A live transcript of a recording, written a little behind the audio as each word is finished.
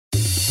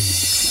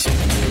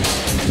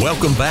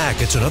Welcome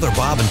back. It's another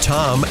Bob and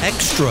Tom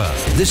Extra.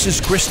 This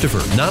is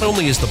Christopher. Not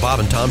only is the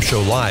Bob and Tom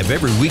Show live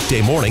every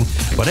weekday morning,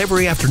 but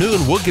every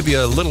afternoon we'll give you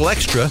a little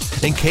extra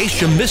in case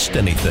you missed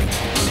anything.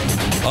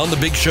 On the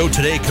big show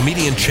today,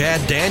 comedian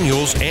Chad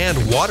Daniels and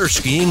water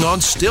skiing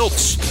on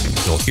stilts.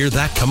 You'll hear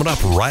that coming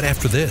up right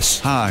after this.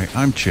 Hi,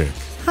 I'm Chick.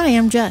 Hi,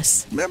 I'm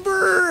Jess.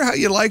 Remember how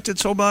you liked it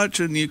so much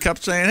and you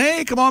kept saying,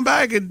 hey, come on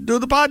back and do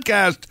the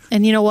podcast?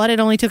 And you know what? It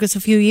only took us a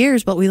few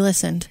years, but we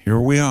listened. Here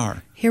we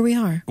are. Here we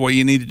are. What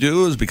you need to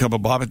do is become a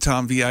Bob and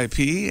Tom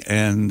VIP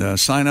and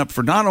sign up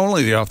for not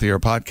only the Off the Air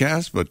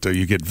podcast, but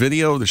you get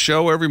video of the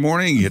show every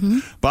morning. You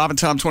get Bob and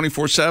Tom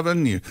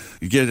 24/7.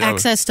 You get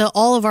access to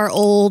all of our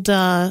old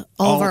of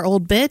our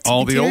old bits,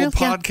 all material. the old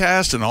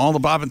podcasts, and all the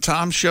Bob and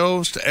Tom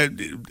shows.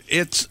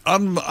 It's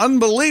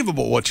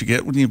unbelievable what you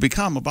get when you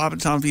become a Bob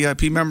and Tom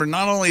VIP member.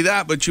 Not only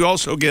that, but you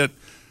also get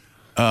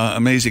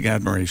amazing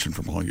admiration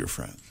from all your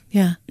friends.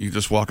 Yeah, you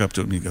just walk up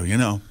to them and you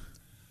go,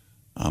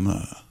 I'm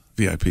a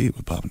VIP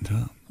with Bob and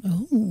Tom.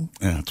 Oh.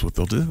 And that's what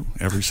they'll do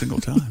every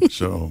single time.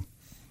 So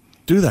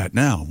do that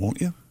now,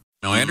 won't you?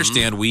 Now, I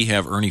understand we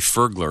have Ernie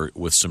Fergler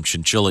with some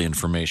chinchilla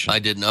information. I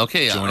didn't.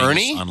 Okay, joining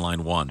Ernie? us on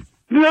line one.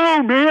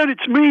 No, man,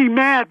 it's me,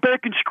 Matt,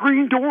 back in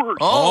Screen Doors.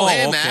 Oh,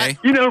 hey, okay. Matt.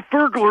 You know,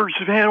 Ferglers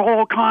have had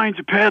all kinds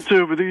of pets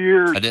over the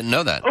years. I didn't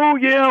know that. Oh,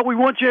 yeah, we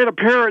once had a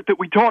parrot that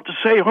we taught to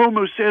say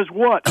homo says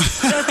what.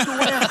 That's the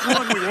last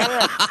one we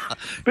had.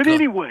 But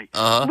anyway,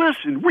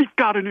 listen, we've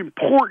got an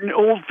important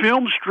old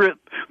film strip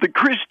that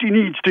Christy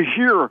needs to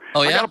hear.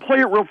 Oh, yeah? I got to play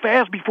it real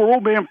fast before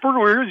old man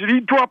Fergler hears it.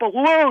 He'd drop a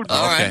load.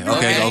 All right.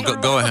 Okay.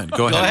 Go ahead.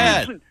 Go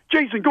ahead. Listen,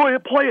 Jason, go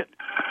ahead, play it.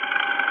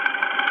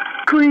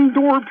 Screen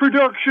Door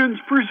Productions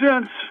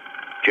presents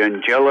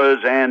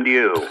Chinchillas and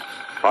You,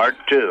 Part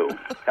 2,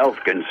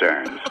 Health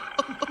Concerns.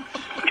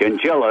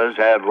 Chinchillas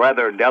have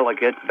rather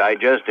delicate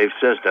digestive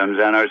systems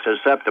and are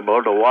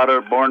susceptible to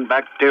waterborne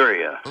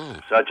bacteria,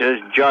 such as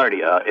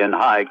Giardia in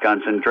high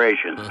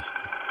concentrations.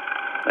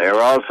 They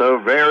are also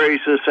very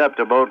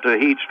susceptible to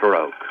heat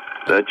stroke.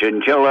 The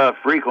chinchilla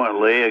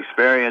frequently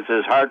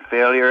experiences heart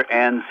failure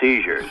and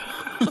seizures.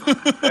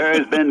 There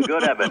has been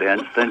good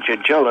evidence that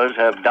chinchillas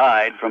have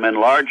died from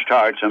enlarged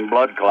hearts and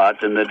blood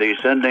clots in the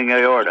descending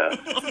aorta,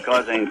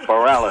 causing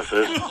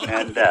paralysis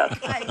and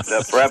death.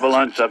 The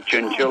prevalence of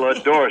chinchilla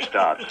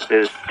doorstops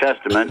is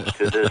testament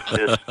to this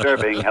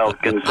disturbing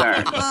health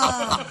concern.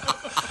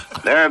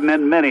 There have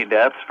been many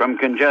deaths from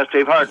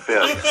congestive heart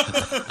failure.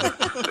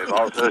 We've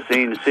also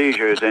seen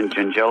seizures in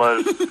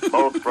chinchillas,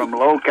 both from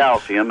low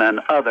calcium and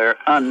other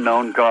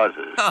unknown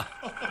causes.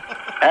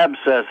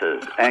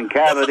 Abscesses and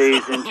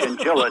cavities in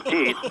chinchilla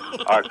teeth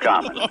are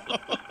common.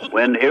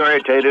 When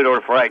irritated or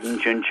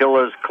frightened,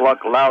 chinchillas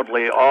cluck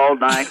loudly all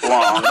night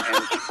long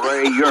and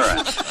spray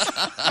urine.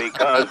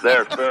 Because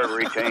their fur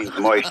retains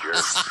moisture,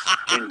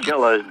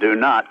 chinchillas do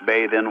not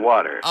bathe in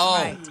water.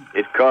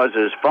 It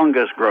causes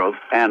fungus growth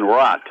and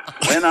rot.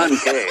 When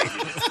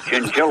uncaged,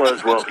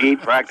 chinchillas will eat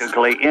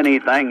practically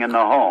anything in the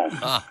home,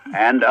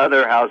 and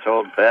other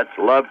household pets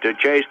love to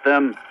chase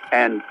them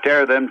and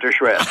tear them to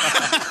shreds.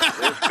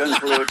 This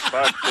concludes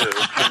Part 2,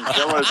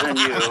 Chinchillas and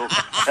You,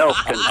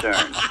 Health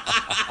Concerns.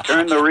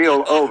 Turn the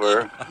reel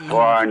over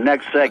for our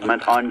next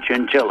segment on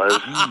chinchillas,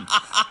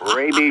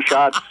 rabies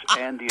shots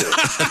and you.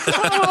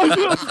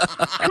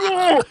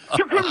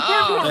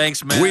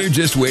 Thanks, man. We're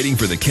just waiting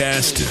for the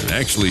cast to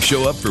actually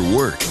show up for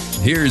work.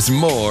 Here's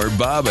more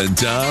Bob and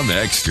Tom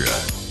Extra.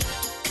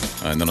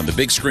 And then on the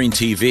big screen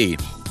TV,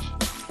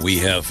 we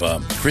have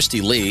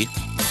Christy Lee.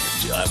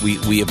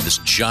 We have this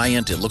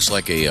giant, it looks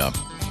like a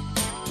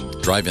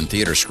drive-in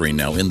theater screen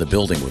now in the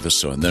building with us.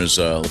 So, and there's,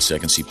 let's see, I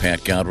can see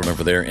Pat Godwin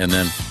over there. And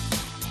then,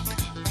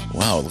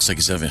 wow, it looks like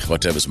he's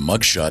about to have his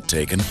mugshot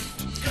taken.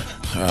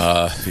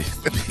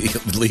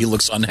 Lee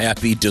looks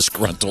unhappy,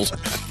 disgruntled,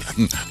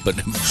 but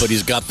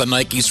he's got the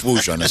Nike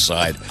swoosh on his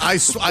side. I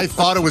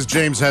thought it was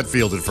James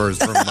Hetfield at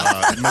first from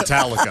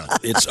Metallica.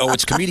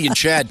 It's comedian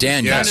Chad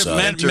Daniels.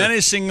 Kind of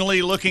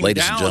menacingly looking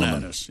ladies down and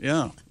gentlemen. at us.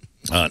 Yeah.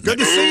 Good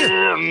to see you.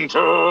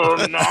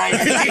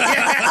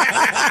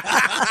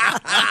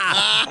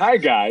 Hi,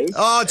 guys.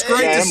 Oh, it's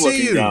great to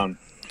see you. Down.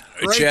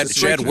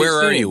 Chad, where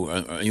are you?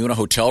 Are you in a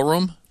hotel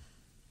room?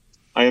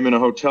 I am in a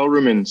hotel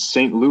room in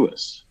St.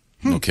 Louis.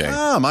 Okay.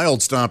 Ah, my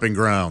old stomping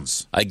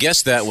grounds. I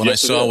guessed that when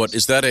Yes, I saw it is. what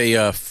is that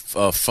a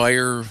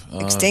fire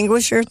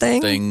extinguisher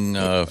thing?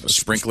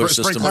 Sprinkler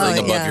system sprinkler.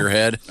 thing above your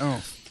head?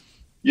 Oh.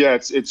 Yeah,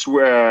 it's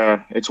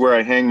where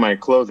I hang my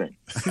clothing.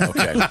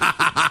 Okay.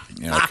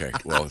 Yeah, okay.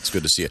 Well, it's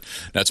good to see you.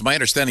 Now, it's my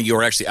understanding you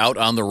are actually out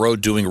on the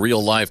road doing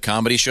real live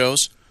comedy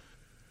shows.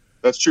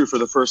 That's true. For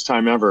the first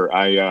time ever,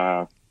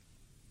 I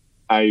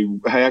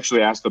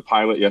actually asked the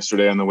pilot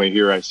yesterday on the way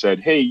here. I said,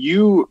 "Hey,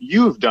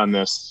 you've done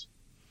this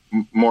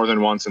more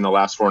than once in the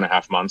last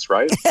 4.5 months,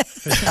 right?"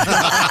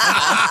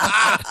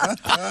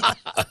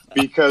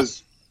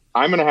 Because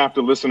I'm going to have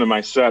to listen to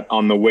my set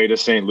on the way to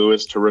St.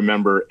 Louis to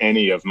remember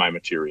any of my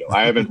material.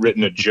 I haven't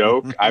written a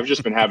joke. I've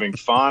just been having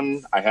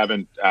fun. I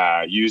haven't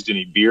used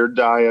any beard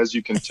dye, as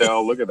you can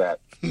tell. Look at that.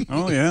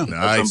 Oh, yeah. Nice.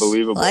 That's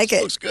unbelievable. Like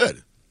it. Looks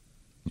good.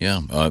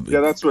 Yeah.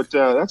 Yeah, that's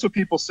what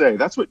people say.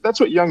 That's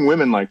what young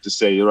women like to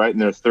say, right? In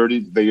their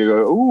 30s, they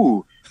go,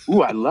 "Ooh,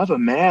 I love a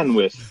man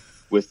with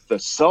the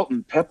salt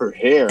and pepper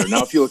hair.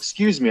 Now, if you'll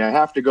excuse me, I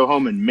have to go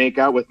home and make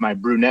out with my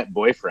brunette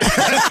boyfriend."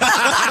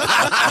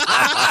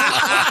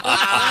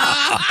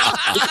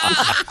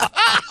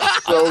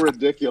 So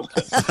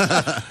ridiculous.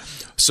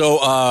 So,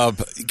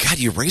 God,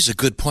 you raise a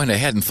good point. I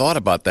hadn't thought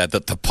about that the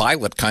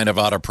pilot kind of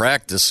out of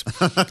practice.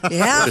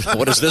 Yeah.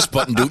 What does this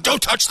button do?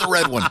 Don't touch the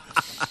red one.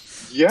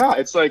 Yeah,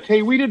 it's like,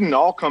 hey, we didn't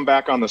all come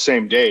back on the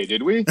same day,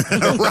 did we?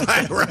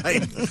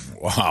 Right.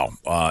 Wow.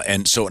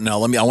 And so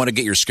now I want to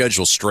get your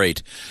schedule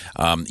straight.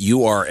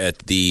 You are at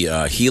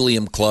the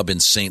Helium Club in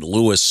St.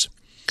 Louis,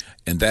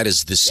 and that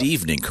is this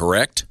evening,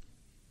 correct?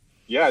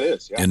 Yeah, it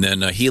is. Yeah. And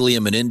then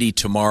Helium in Indy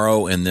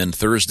tomorrow, and then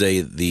Thursday,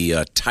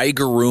 the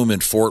Tiger Room in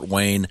Fort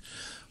Wayne.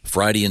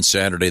 Friday and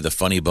Saturday, the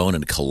Funny Bone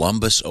in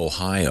Columbus,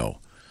 Ohio.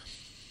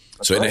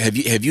 So right.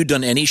 have you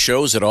done any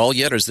shows at all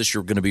yet, or is this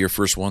going to be your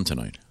first one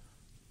tonight?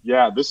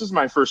 Yeah, this is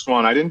my first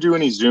one. I didn't do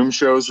any Zoom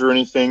shows or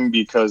anything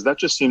because that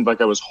just seemed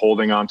like I was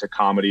holding on to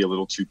comedy a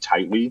little too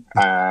tightly.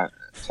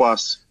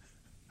 Plus,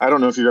 I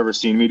don't know if you've ever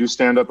seen me do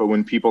stand-up, but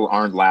when people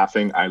aren't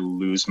laughing, I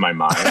lose my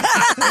mind. I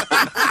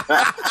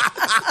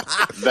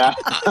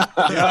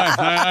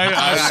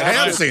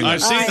have seen that.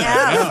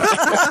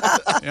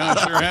 Yeah, I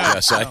sure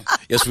have.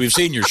 Yes, we've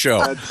seen your show.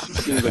 That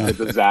seems like a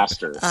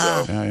disaster.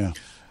 So.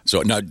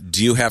 So now,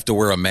 do you have to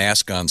wear a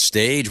mask on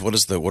stage? What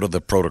are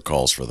the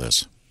protocols for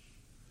this?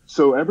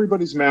 So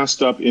everybody's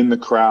masked up in the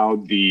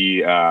crowd.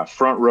 The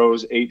front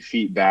row's 8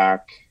 feet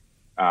back.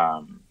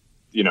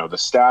 The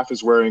staff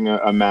is wearing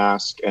a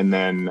mask, and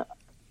then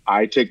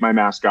I take my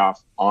mask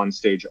off on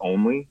stage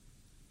only,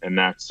 and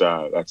that's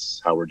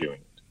how we're doing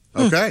it.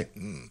 Okay.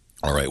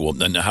 All right. Well,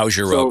 then how's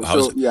your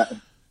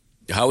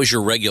how is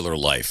your regular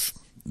life?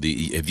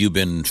 Have you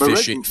been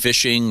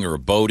fishing or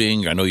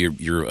boating? I know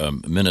you're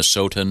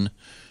Minnesotan.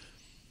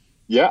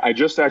 Yeah, I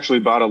just actually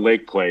bought a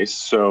lake place,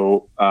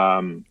 so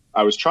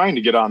I was trying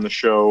to get on the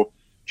show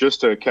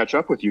just to catch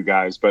up with you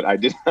guys, but I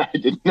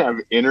didn't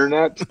have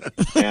internet,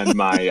 and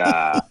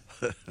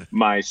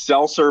my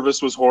cell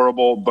service was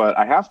horrible. But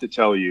I have to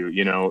tell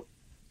you,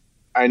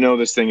 I know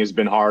this thing has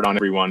been hard on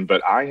everyone,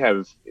 but I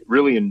have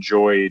really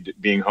enjoyed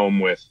being home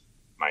with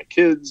my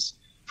kids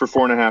for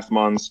 4.5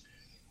 months.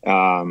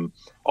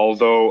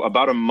 Although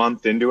about a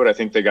month into it, I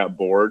think they got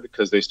bored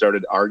because they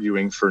started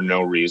arguing for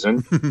no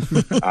reason.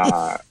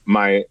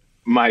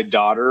 My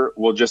daughter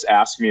will just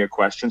ask me a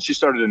question. She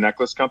started a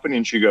necklace company,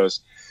 and she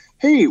goes,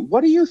 "Hey,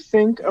 what do you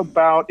think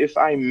about if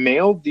I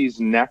mailed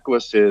these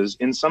necklaces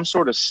in some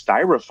sort of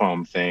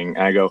styrofoam thing?"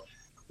 And I go,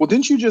 "Well,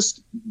 didn't you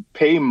just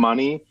pay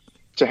money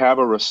to have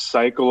a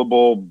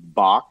recyclable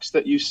box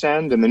that you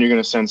send, and then you're going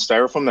to send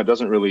styrofoam? That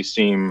doesn't really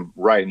seem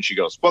right." And she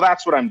goes, "Well,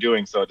 that's what I'm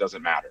doing, so it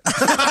doesn't matter."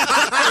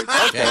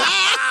 Okay.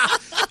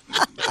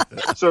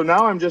 So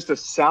now I'm just a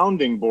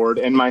sounding board,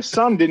 and my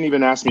son didn't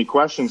even ask me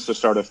questions to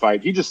start a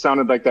fight. He just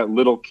sounded like that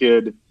little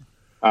kid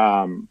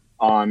on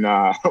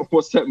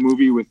what's that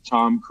movie with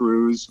Tom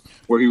Cruise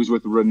where he was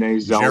with Renee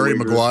Zellweger? Jerry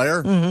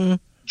Maguire? Mm-hmm.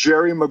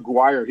 Jerry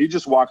Maguire. He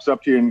just walks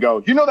up to you and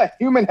goes, "You know that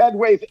human head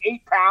weighs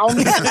 8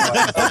 pounds?"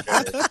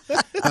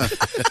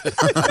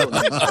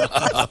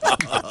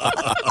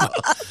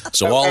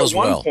 So all is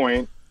well.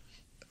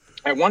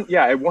 At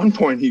one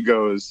point he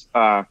goes,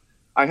 "I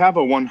have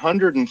a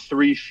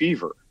 103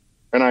 fever."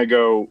 And I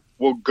go,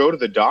 "Well, go to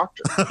the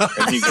doctor."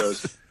 And he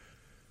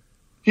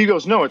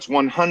goes, "No, it's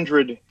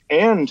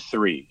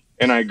 103.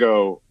 And I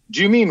go,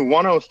 "Do you mean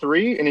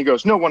 103? And he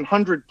goes, "No,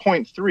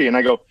 100.3. And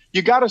I go,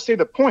 "You got to say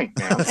the point,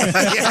 man. You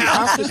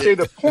have to say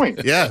the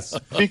point." Yes.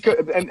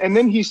 Because, and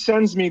then he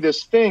sends me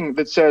this thing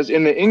that says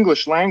in the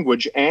English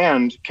language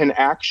 "and" can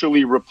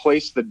actually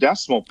replace the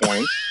decimal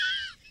point.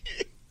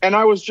 And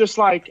I was just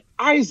like,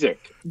 "Isaac,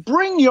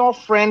 bring your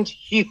friend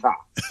Heather."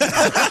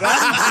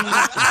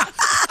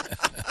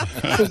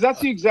 Because that's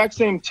the exact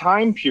same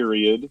time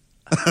period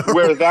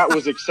where that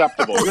was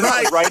acceptable. You're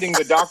not writing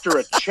the doctor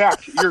a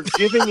check. You're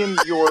giving him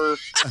your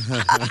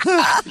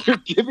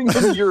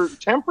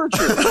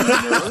temperature.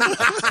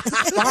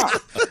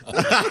 Stop.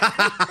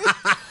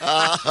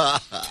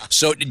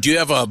 So do you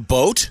have a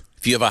boat?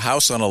 If you have a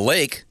house on a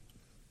lake?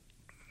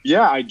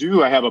 Yeah, I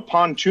do. I have a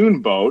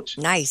pontoon boat.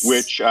 Nice.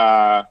 Which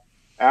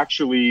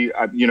actually,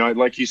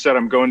 like you said,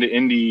 I'm going to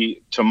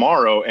Indy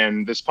tomorrow,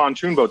 and this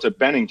pontoon boat's at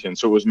Bennington.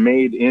 So it was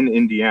made in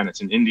Indiana.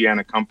 It's an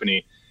Indiana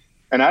company.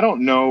 And I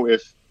don't know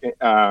if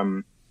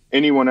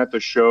anyone at the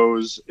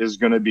shows is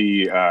going to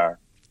be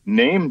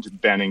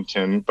named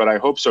Bennington, but I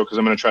hope so, because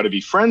I'm going to try to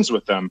be friends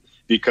with them,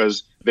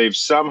 because they've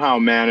somehow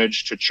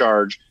managed to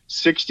charge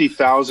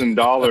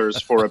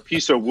 $60,000 for a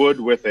piece of wood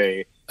with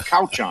a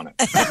couch on it.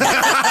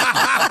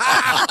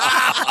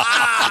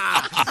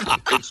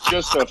 It's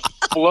just a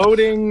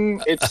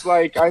floating. It's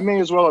like I may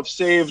as well have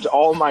saved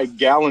all my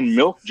gallon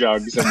milk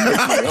jugs and made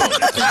my own.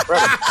 It's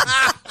incredible.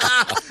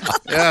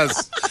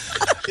 Yes.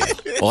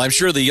 Well, I'm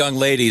sure the young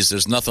ladies,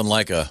 there's nothing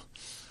like a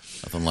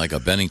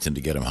Bennington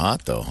to get them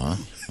hot, though, huh?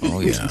 Oh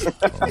yeah. Oh,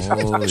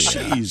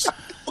 Jeez.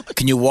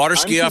 Can you water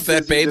ski I'm off too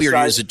that busy baby, or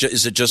is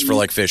decide- it just for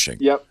like fishing?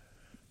 Yep.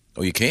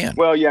 Oh, you can.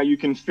 Well, yeah, you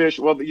can fish.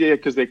 Well, yeah,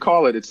 because they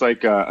call it. It's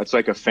like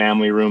a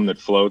family room that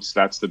floats.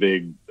 That's the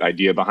big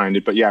idea behind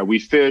it. But yeah, we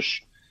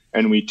fish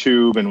and we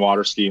tube and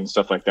water ski and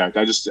stuff like that.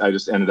 I just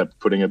ended up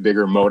putting a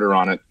bigger motor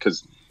on it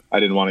because I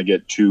didn't want to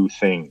get two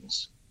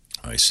things.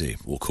 I see.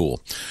 Well,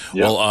 cool.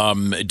 Yeah. Well,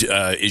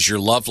 is your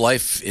love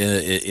life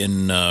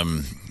engaged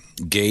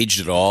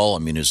at all? I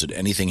mean, is it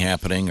anything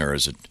happening, or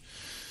is it?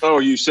 Oh,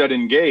 you said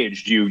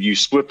engaged. You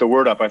split the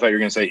word up. I thought you were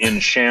going to say in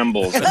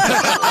shambles.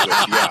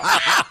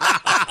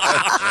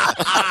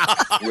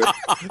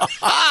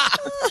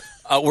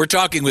 We're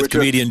talking with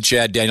comedian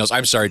Chad Daniels.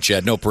 I'm sorry,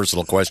 Chad, no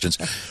personal questions.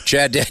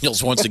 Chad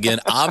Daniels, once again,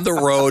 on the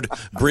road,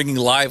 bringing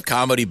live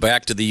comedy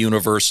back to the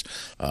universe.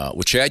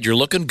 Well, Chad, you're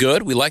looking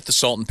good. We like the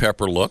salt and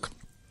pepper look.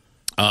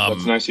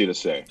 That's nice of you to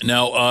say.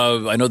 Now,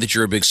 I know that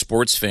you're a big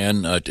sports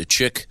fan.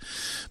 Chick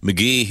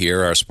McGee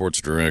here, our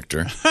sports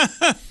director.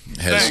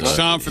 Thanks,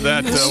 Tom, for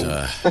that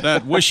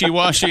that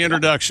wishy-washy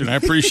introduction. I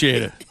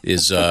appreciate it.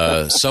 Is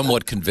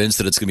somewhat convinced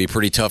that it's going to be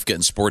pretty tough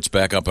getting sports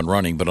back up and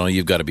running, but I know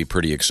you've got to be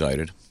pretty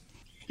excited.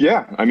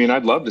 Yeah, I mean,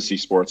 I'd love to see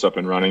sports up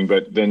and running,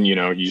 but then,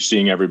 you're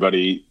seeing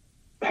everybody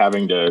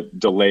having to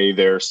delay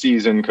their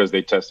season because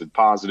they tested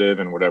positive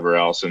and whatever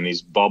else, and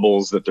these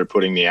bubbles that they're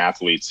putting the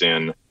athletes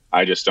in.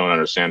 I just don't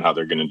understand how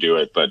they're going to do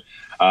it. But,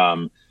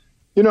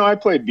 I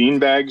play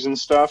beanbags and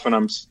stuff, and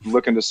I'm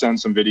looking to send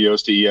some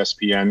videos to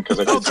ESPN because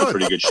I did some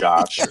pretty good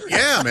shots.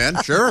 Yeah,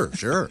 man. Sure.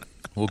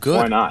 Well, good.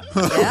 Why not?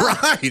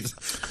 Right.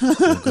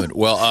 Well, good.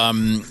 Well,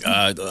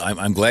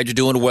 I'm glad you're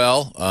doing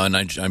well, and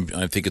I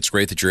think it's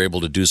great that you're able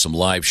to do some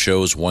live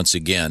shows once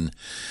again.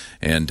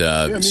 And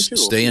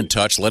stay in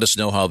touch. Let us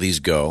know how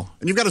these go.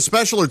 And you've got a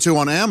special or two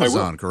on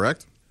Amazon,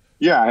 correct?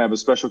 Yeah, I have a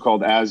special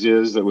called As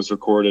Is that was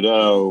recorded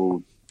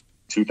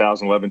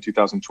 2011,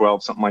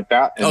 2012, something like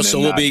that. And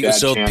so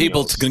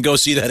people can go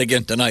see that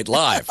again tonight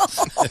live.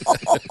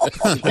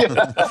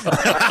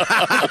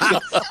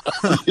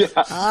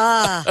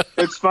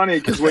 It's funny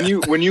because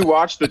when you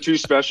watch the two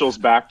specials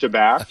back to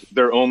back,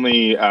 they're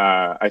only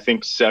I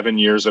think 7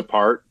 years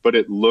apart, but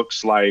it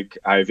looks like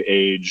I've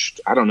aged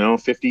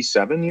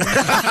 57 years.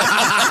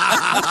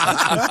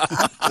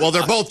 Well,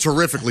 they're both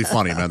terrifically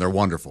funny, man. They're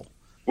wonderful.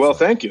 Well,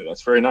 thank you.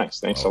 That's very nice.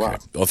 Thanks a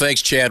lot. Well,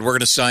 thanks, Chad. We're going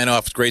to sign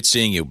off. It's great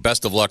seeing you.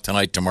 Best of luck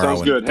tonight, tomorrow.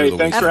 Sounds good. Hey,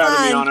 thanks for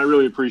having me on. I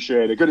really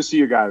appreciate it. Good to see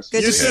you guys.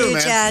 Good to see you,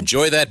 Chad.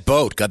 Enjoy that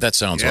boat. God, that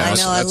sounds awesome. I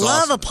know. I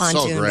love awesome. a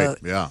pontoon boat.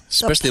 Yeah.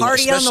 Especially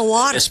party on the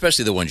water.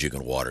 Especially the ones you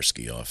can water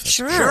ski off.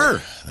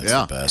 Sure. That's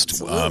the best.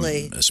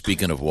 Absolutely.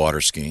 Speaking of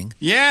water skiing.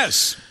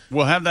 Yes.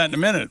 We'll have that in a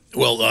minute.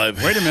 Well,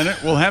 wait a minute.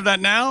 We'll have that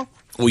now?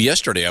 Well,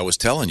 yesterday I was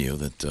telling you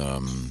that...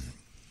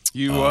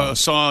 You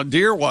saw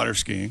deer water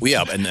skiing. We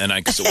have,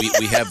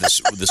 we have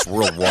this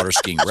world water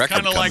skiing record.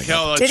 Kind of like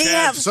how did he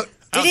have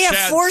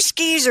 4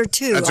 skis or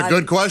 2? That's a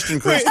good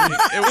question, Christy.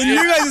 In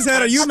your guys'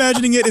 head, are you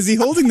imagining it? Is he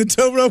holding the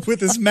tow rope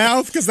with his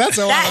mouth? Because that's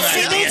how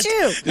I imagine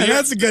it. And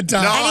that's a good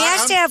time. And he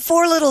has to have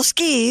 4 little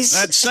skis.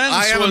 That sentence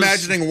I am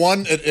imagining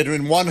one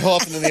in one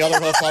hoof and then the other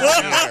hoof up in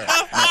the air.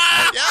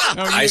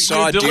 I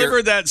saw a deer.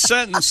 Delivered that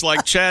sentence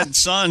like Chad's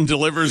son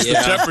delivers the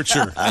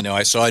temperature. I know.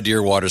 I saw a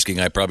deer water skiing.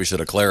 I probably should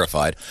have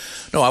clarified.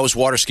 No, I was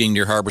water skiing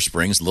near Harbor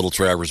Springs, Little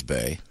Traverse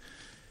Bay.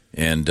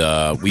 And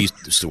we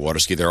used to water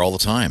ski there all the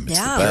time. It's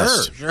the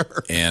best.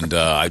 Sure. And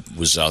I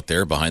was out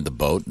there behind the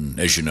boat. And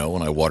as you know,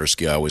 when I water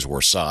ski, I always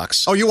wore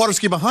socks. Oh, you water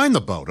ski behind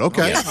the boat.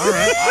 Okay. Yeah. All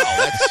right.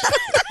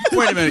 Wow,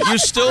 wait a minute. You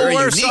still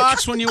wear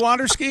socks when you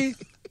water ski?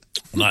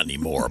 Not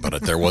anymore,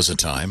 but there was a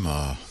time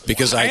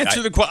because I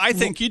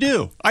think you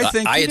do. I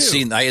had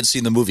seen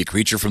the movie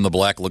Creature from the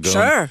Black Lagoon.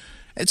 Sure.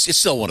 It's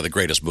still one of the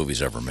greatest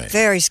movies ever made.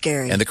 Very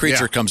scary. And the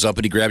creature comes up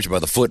and he grabs you by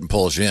the foot and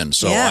pulls you in.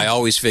 So I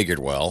always figured,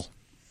 well,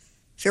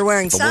 if you're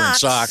wearing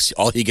socks,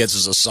 all he gets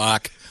is a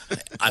sock.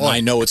 And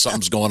I know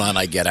something's going on.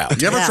 I get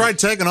out. You ever tried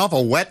taking off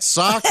a wet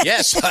sock?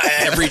 Yes,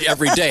 every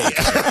day.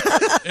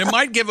 It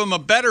might give him a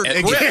better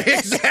grip.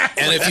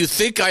 Exactly. And if you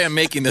think I am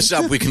making this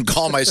up, we can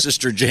call my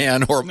sister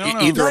Jan or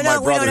either of my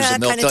brothers,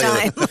 and they'll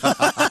tell you.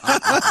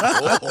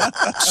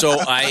 So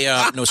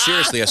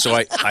seriously.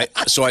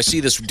 So I see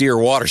this deer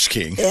water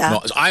skiing. Yeah.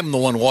 No, I'm the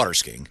one water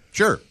skiing.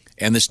 Sure.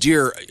 And this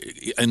deer,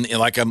 and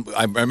like I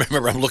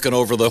remember I'm looking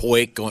over the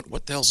wake going,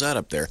 what the hell's that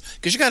up there?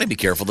 Because you got to be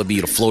careful. There'll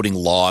be floating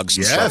logs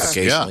and stuff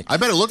occasionally. Yeah. I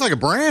bet it looked like a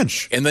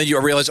branch. And then you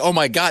realize, oh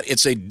my God,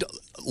 it's a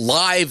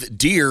live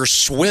deer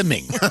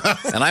swimming.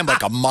 And I'm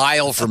like a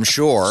mile from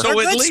shore. So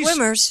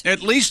swimmers.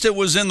 At least it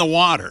was in the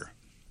water.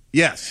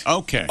 Yes.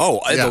 Okay.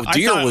 Oh, the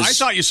deer I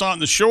thought you saw it on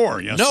the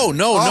shore. Yesterday.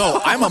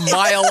 No. I'm a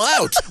mile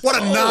out.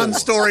 What a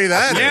non-story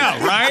that is.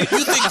 Yeah, right?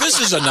 You think this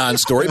is a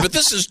non-story, but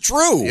this is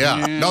true.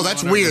 Yeah. No,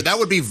 that's weird. That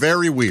would be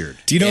very weird.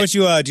 Do you know what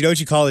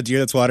you call a deer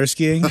that's water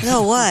skiing?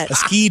 No, what? A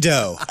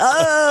ski-doe.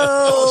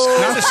 Oh.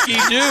 Not a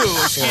ski-doo,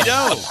 a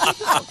ski-doe.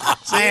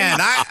 Man,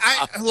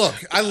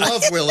 I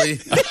love Willie.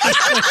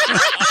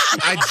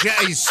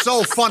 He's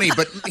so funny,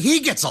 but he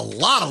gets a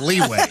lot of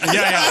leeway.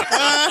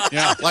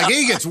 Yeah. Like,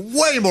 he gets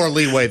way more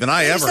leeway than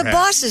I ever had. He's the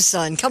boss's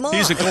son. Come on.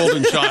 He's a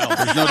golden child.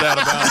 There's no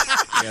doubt about it.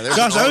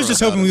 Gosh, I was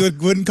just hoping we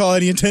wouldn't call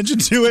any attention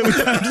to it. We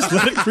kind of just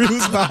let it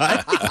cruise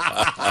by.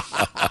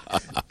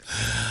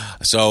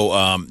 So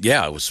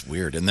it was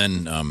weird. And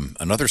then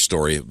another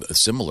story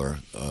similar.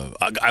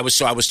 I was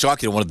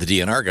talking to one of the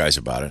DNR guys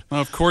about it.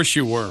 Of course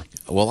you were.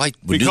 Well,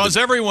 because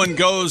everyone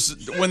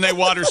goes when they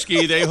water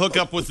ski, they hook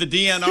up with the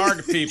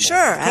DNR people. Sure,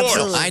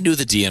 absolutely. I knew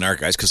the DNR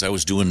guys because I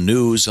was doing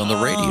news on the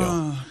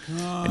radio.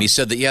 And he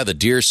said that the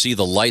deer see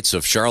the lights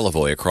of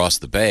Charlevoix across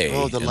the bay.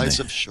 Oh, the lights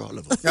of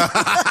Charlevoix.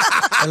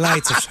 The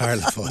lights of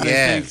Charlevoix.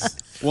 Yes.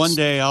 One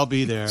day I'll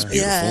be there. It's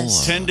beautiful.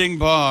 Yes. Tending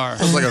bar.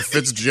 Sounds like a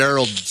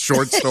Fitzgerald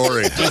short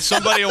story. And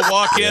somebody will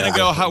walk in and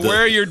go,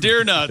 where are your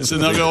deer nuts? And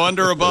they'll go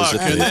under a buck.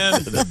 And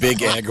then the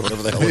big egg or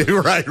whatever the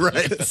hell. Right.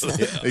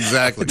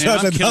 Exactly. Man,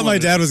 Josh, I thought my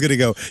dad was going to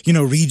go,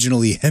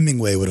 regionally,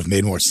 Hemingway would have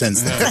made more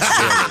sense than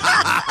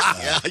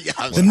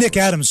the Nick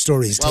Adams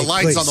stories take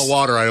lights place. on the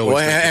water, I always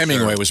think.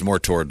 Hemingway was more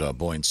toward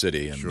Boyne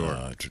City. And,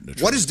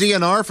 What is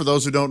DNR, for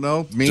those who don't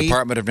know?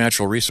 Department of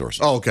Natural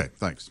Resources. Oh, okay.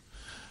 Thanks.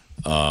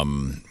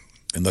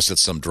 Unless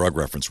it's some drug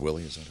reference,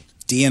 Willie, is that it?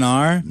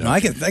 DNR? No, I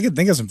could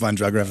think of some fun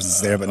drug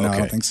references there, but no, I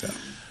don't think so.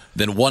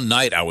 Then one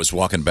night I was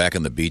walking back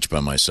on the beach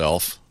by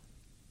myself,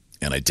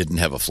 and I didn't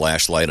have a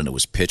flashlight, and it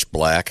was pitch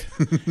black,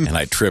 and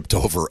I tripped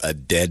over a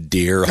dead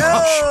deer on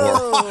the shore.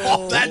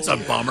 Oh, that's a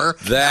bummer.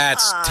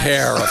 That's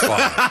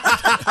terrifying.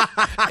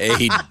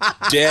 A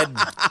dead,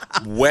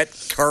 wet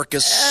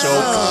carcass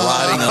soaked,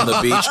 rotting on the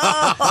beach.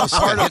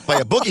 Hit by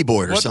a boogie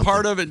board or something. what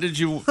part of it did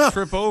you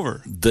trip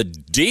over? The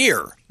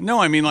deer. No,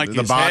 I mean like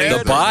The his body. head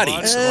The body.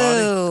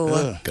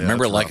 Oh. I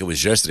remember like it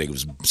was yesterday. It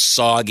was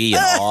soggy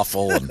and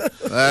awful. And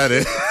That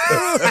is.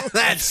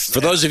 That's for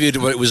those of you,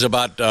 it was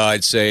about,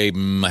 I'd say,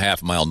 a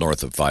half mile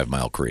north of 5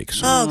 Mile Creek.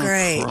 So Oh,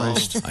 great.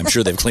 I'm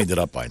sure they've cleaned it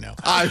up by now.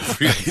 I'm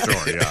pretty sure,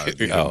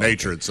 yeah.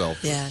 Nature itself.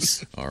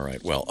 Yes. All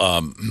right. Well,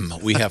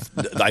 we have.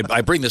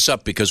 I bring this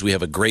up because we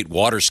have a great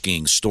water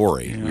skiing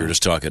story. We were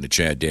just talking to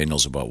Chad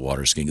Daniels about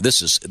water skiing.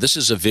 This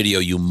is a video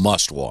you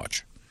must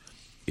watch.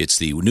 It's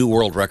the new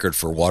world record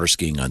for water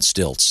skiing on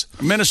stilts.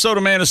 A Minnesota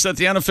man has set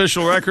the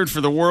unofficial record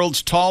for the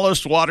world's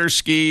tallest water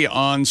ski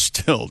on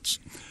stilts.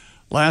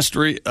 Last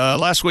week,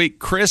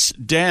 Chris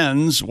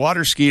Denz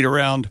water skied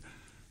around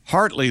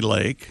Hartley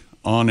Lake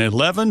on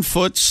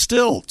 11-foot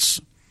stilts.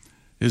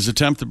 His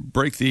attempt to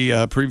break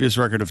the previous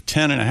record of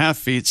 10.5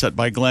 feet set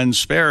by Glenn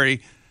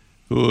Sperry,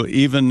 who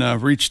even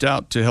reached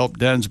out to help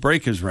Denz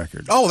break his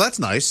record. Oh, that's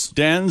nice.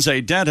 Denz, a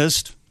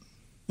dentist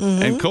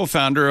and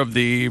co-founder of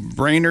the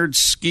Brainerd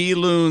Ski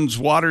Loons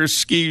Water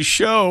Ski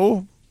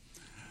Show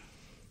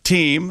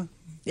team,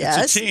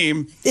 it's a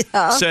team,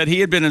 said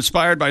he had been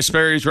inspired by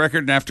Sperry's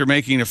record, and after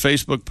making a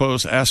Facebook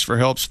post, asked for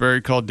help.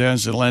 Sperry called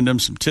Denz to lend him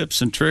some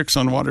tips and tricks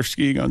on water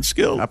skiing on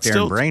skill. Up there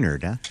in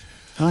Brainerd, huh?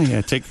 Oh,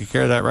 yeah, take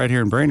care of that right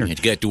here in Brainerd. You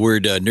got the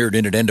word nerd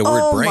in it and the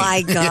word brain. Oh,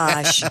 my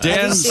gosh. Have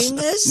you seen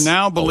this?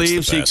 Now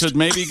believes he could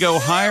maybe go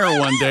higher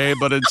one day,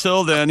 but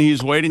until then,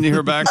 he's waiting to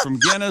hear back from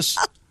Guinness.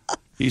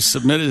 He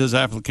submitted his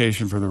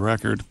application for the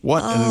record.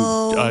 What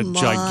a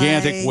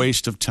gigantic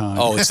waste of time.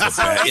 Oh, it's the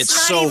best.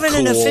 It's not so even cool.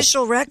 an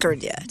official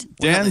record yet.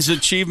 Dan's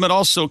achievement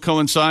also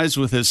coincides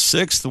with his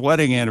 6th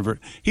wedding anniversary.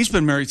 He's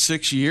been married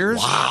 6 years.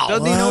 Wow.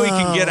 Doesn't he know he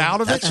can get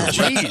out of it?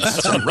 Jeez.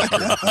 That's a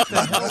record.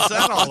 What's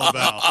that all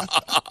about?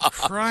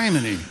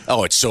 Criminy.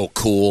 Oh, it's so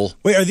cool.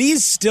 Wait, are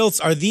these stilts,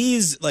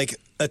 like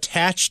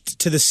attached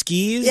to the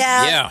skis?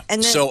 Yeah.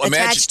 And then So imagine-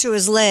 attached to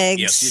his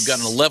legs. Yes, you've got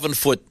an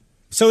 11-foot.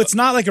 So it's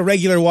not like a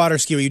regular water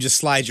ski where you just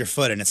slide your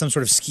foot in. It's some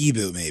sort of ski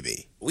boot,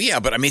 maybe. Well, yeah,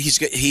 but I mean, he's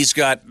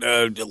got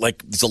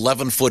like these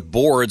 11-foot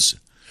boards.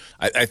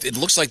 It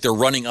looks like they're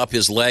running up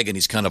his leg, and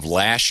he's kind of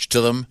lashed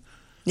to them.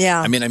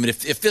 Yeah. I mean,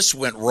 if this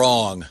went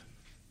wrong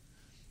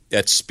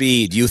at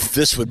speed,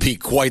 this would be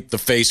quite the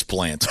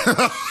faceplant.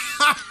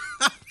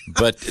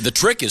 But the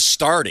trick is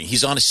starting.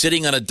 He's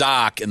sitting on a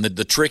dock, and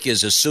the trick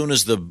is as soon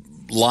as the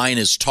line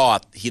is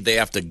taut, they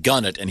have to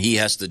gun it, and he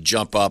has to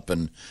jump up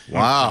and.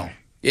 Wow.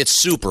 It's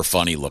super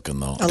funny looking,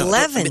 though.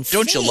 11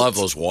 Don't you feet. love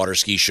those water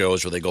ski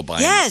shows where they go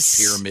by Yes.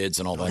 pyramids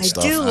and all that I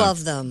stuff? do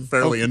love them.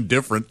 Fairly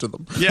indifferent to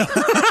them. Yeah.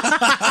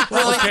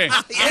 Okay.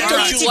 What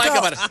don't you like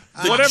about it?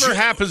 Whatever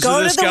happens Go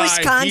to this to the guy,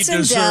 Wisconsin he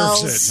deserves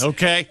Dells. it.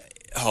 Okay.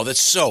 Oh,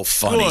 that's so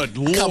funny. Good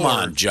Lord. Come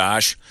on,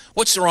 Josh.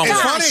 What's wrong It's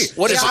with funny. it?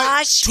 What is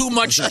Josh. it? Too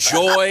much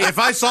joy? If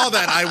I saw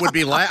that, I would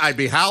be I'd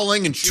be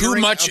howling and cheering.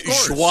 Too much Of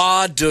course.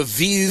 joie de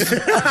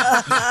vivre?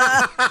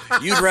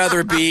 You'd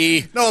rather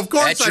be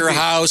at your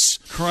house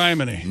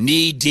Criminy.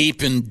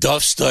 knee-deep in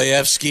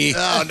Dostoevsky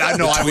No,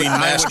 between I would-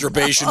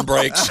 masturbation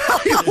breaks?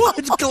 I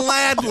would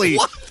gladly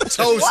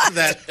toast to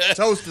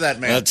that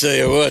man. I'll tell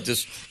you what,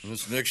 this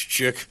next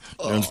chick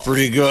sounds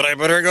pretty good. I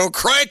better go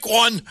crank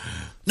one.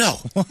 No.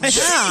 Wow.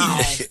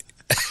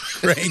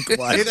 Crank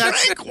one. Hey,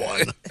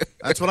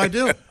 that's what I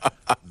do.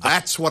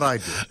 That's what I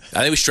do. I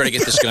think we should try to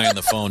get this guy on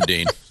the phone,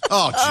 Dean.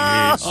 Oh,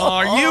 jeez.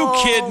 Are you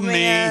kidding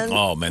man. me?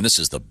 Oh, man, this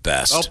is the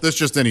best. Oh, this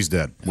just in, he's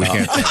dead. We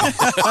can't.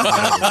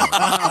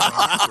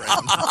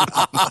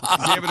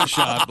 Gave it a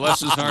shot.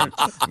 Bless his heart.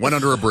 Went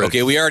under a bridge.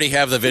 Okay, we already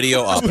have the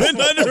video up. Went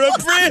under a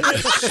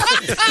bridge.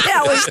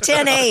 That was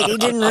 10-8. He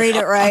didn't read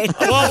it right.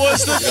 What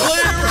was the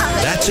clear?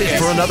 That's it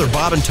for another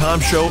Bob and Tom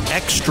Show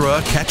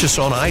Extra. Catch us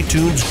on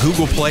iTunes,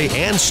 Google Play,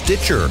 and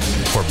Stitcher.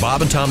 For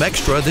Bob and Tom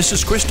Extra, this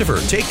is Christopher.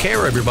 Take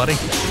care, everybody.